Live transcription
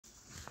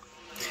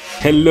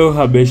Hello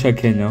Habesha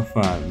Kenya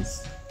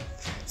fans.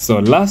 So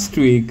last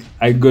week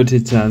I got a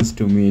chance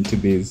to meet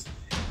these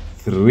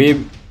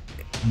three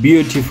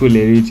beautiful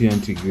Eritrean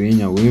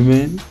Tigrinya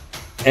women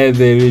at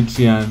the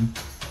Eritrean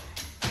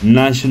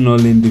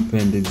National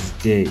Independence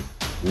Day,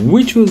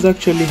 which was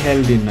actually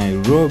held in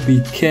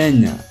Nairobi,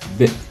 Kenya,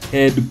 the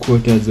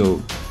headquarters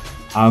of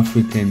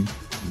African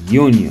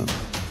Union.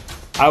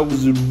 I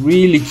was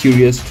really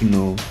curious to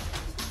know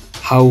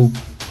how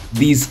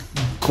this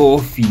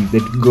coffee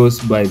that goes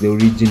by the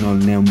original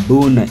name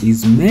Buna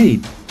is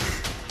made.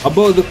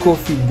 About the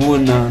coffee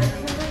Buna,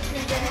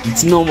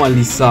 it's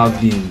normally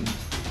served in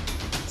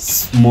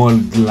small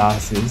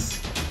glasses,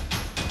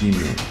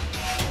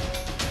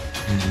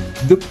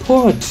 The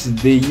pot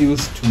they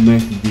use to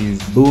make this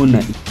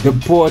Buna, the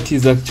pot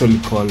is actually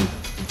called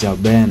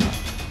Jebena.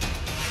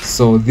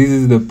 So this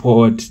is the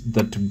pot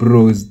that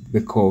brews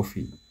the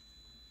coffee.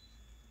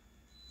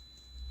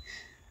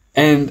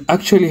 And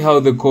actually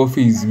how the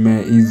coffee is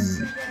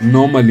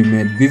normally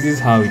made, this is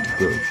how it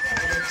goes.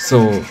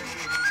 So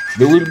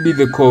there will be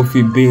the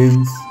coffee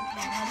beans.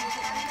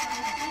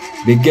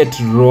 They get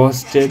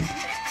roasted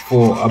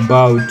for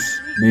about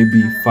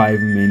maybe 5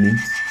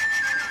 minutes.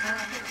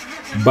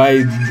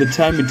 By the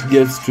time it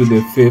gets to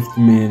the 5th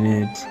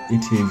minute,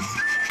 it is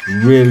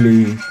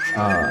really,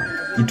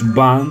 it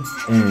burns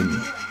and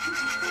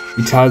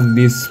it has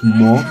this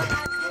smoke.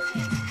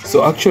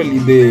 So actually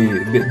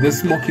the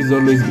smoke is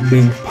always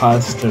being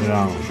passed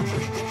around,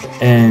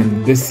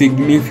 and the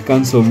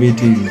significance of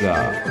it is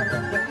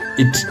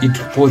it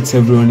puts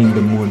everyone in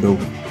the mood of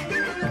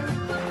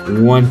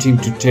wanting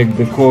to take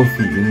the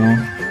coffee,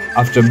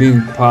 After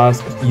being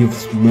passed, you've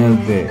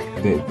smelled the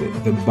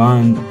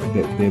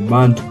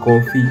burnt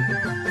coffee,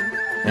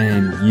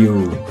 and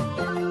you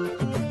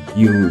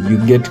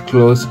get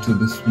close to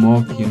the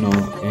smoke,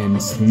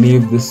 and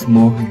sniff the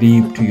smoke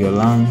deep to your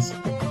lungs.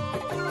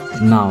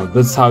 Now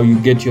that's how you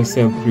get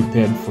yourself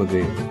prepared for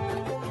the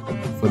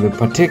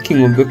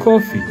partaking of the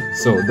coffee.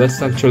 So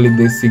that's actually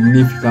the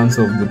significance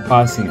of the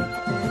passing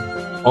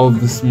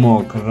of the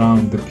smoke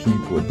around the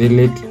people. They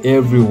let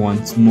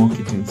everyone smoke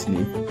it and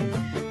sniff it.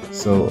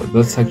 So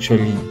that's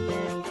actually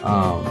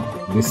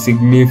the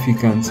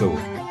significance of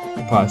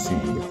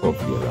passing the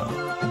coffee around,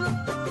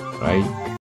 right?